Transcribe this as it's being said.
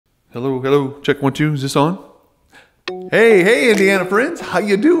Hello, hello, check 1, 2, is this on? Hey, Indiana friends, how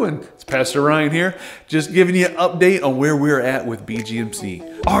you doing? It's Pastor Ryan here, just giving you an update on where we're at with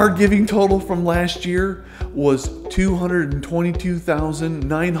BGMC. Our giving total from last year was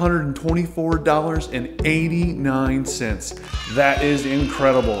 $222,924.89. That is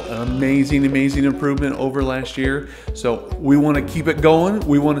incredible, an amazing improvement over last year. So we want to keep it going.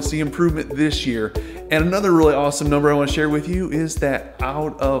 We want to see improvement this year. And another really awesome number I want to share with you is that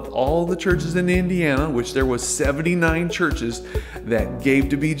out of all the churches in Indiana, which there was 79 churches that gave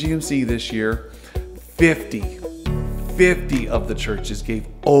to BGMC this year, 50 of the churches gave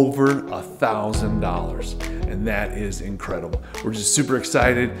over $1,000, and that is incredible. We're just super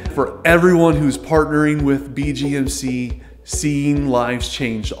excited for everyone who's partnering with BGMC, seeing lives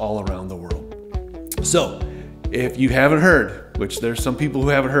changed all around the world. So if you haven't heard, which there's some people who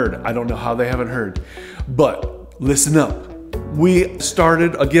haven't heard, I don't know how they haven't heard, but listen up. We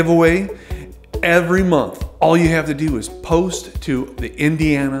started a giveaway every month. All you have to do is post to the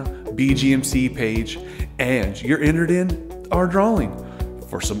Indiana BGMC page and you're entered in our drawing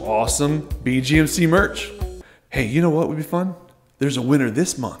for some awesome BGMC merch. Hey, you know what would be fun? There's a winner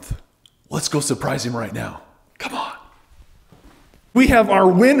this month. Let's go surprise him right now. Come on. We have our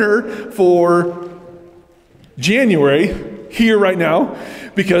winner for January here right now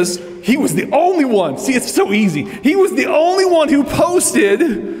because he was the only one. See, it's so easy. He was the only one who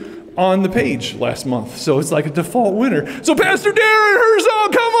posted on the page last month. So it's like a default winner. So Pastor Darren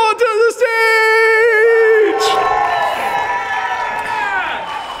Herzog, come on to the stage.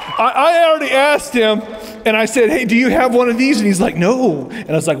 I already asked him and I said, hey, do you have one of these? And he's like, no. And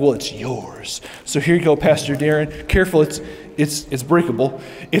I was like, well, it's yours. So here you go, Pastor Darren. Careful, it's breakable.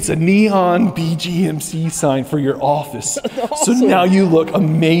 It's a neon BGMC sign for your office. Awesome. So now you look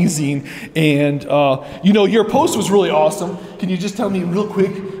amazing. And you know, your post was really awesome. Can you just tell me real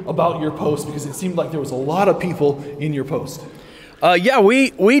quick about your post? Because it seemed like there was a lot of people in your post. Yeah,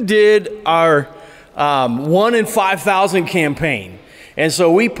 we did our 1 in 5,000 campaign. And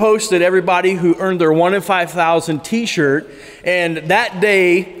so we posted everybody who earned their 1 in 5,000 t-shirt. And that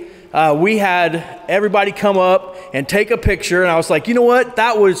day, we had everybody come up and take a picture. And I was like, you know what?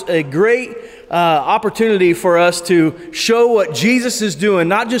 That was a great opportunity for us to show what Jesus is doing,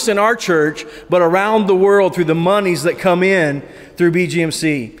 not just in our church, but around the world through the monies that come in through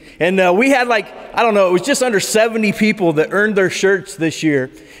BGMC. And we had like, I don't know, it was just under 70 people that earned their shirts this year.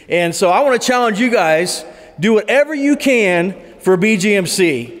 And so I want to challenge you guys, do whatever you can for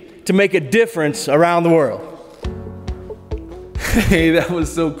BGMC to make a difference around the world. Hey, that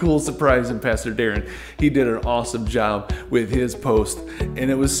was so cool surprising Pastor Darren. He did an awesome job with his post and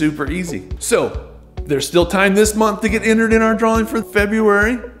it was super easy. So there's still time this month to get entered in our drawing for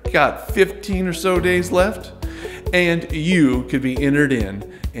February. Got 15 or so days left and you could be entered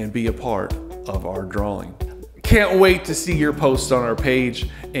in and be a part of our drawing. Can't wait to see your posts on our page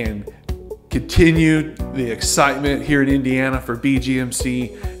and continue the excitement here in Indiana for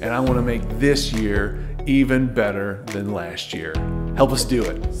BGMC, and I want to make this year even better than last year. Help us do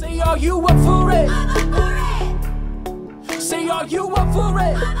it. Say, are you up for it? Say, are you up for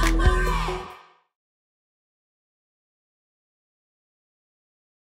it?